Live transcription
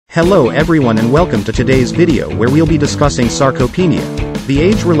Hello everyone and welcome to today's video where we'll be discussing sarcopenia, the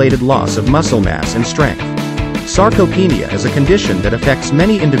age-related loss of muscle mass and strength. Sarcopenia is a condition that affects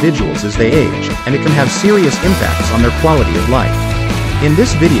many individuals as they age, and it can have serious impacts on their quality of life. In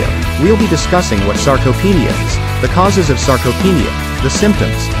this video, we'll be discussing what sarcopenia is, the causes of sarcopenia, the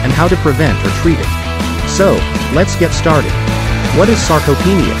symptoms, and how to prevent or treat it. So, let's get started. What is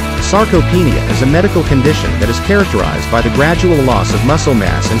sarcopenia? Sarcopenia is a medical condition that is characterized by the gradual loss of muscle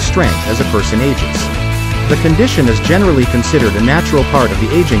mass and strength as a person ages. The condition is generally considered a natural part of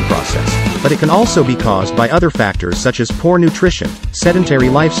the aging process, but it can also be caused by other factors such as poor nutrition, sedentary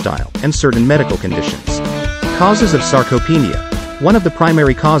lifestyle, and certain medical conditions. Causes of sarcopenia. One of the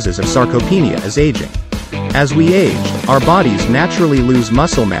primary causes of sarcopenia is aging. As we age, our bodies naturally lose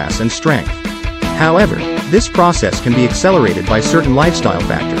muscle mass and strength. However, this process can be accelerated by certain lifestyle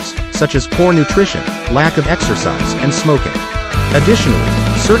factors, such as poor nutrition, lack of exercise, and smoking. Additionally,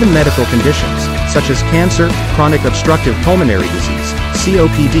 certain medical conditions, such as cancer, chronic obstructive pulmonary disease,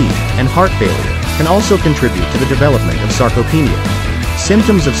 COPD, and heart failure, can also contribute to the development of sarcopenia.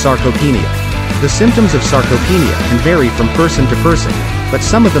 Symptoms of sarcopenia. The symptoms of sarcopenia can vary from person to person, but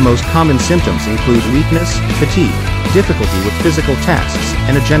some of the most common symptoms include weakness, fatigue, difficulty with physical tasks,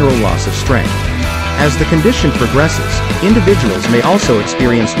 and a general loss of strength. As the condition progresses, individuals may also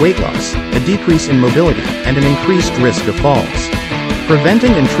experience weight loss, a decrease in mobility, and an increased risk of falls.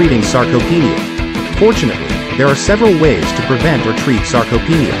 Preventing and treating sarcopenia. Fortunately, there are several ways to prevent or treat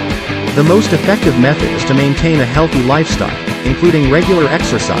sarcopenia. The most effective method is to maintain a healthy lifestyle, including regular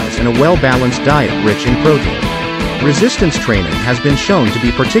exercise and a well-balanced diet rich in protein. Resistance training has been shown to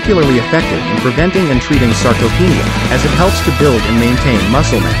be particularly effective in preventing and treating sarcopenia, as it helps to build and maintain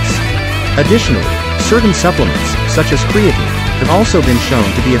muscle mass. Additionally, certain supplements, such as creatine, have also been shown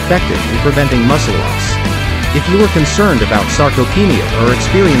to be effective in preventing muscle loss. If you are concerned about sarcopenia or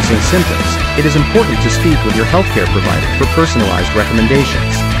experiencing symptoms, it is important to speak with your healthcare provider for personalized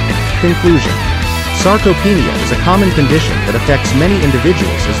recommendations. Conclusion. Sarcopenia is a common condition that affects many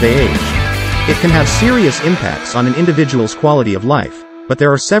individuals as they age. It can have serious impacts on an individual's quality of life, but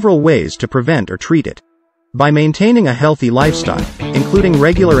there are several ways to prevent or treat it. By maintaining a healthy lifestyle, including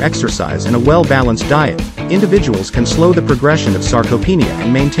regular exercise and a well-balanced diet, individuals can slow the progression of sarcopenia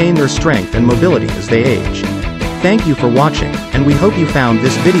and maintain their strength and mobility as they age. Thank you for watching, and we hope you found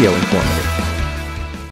this video informative.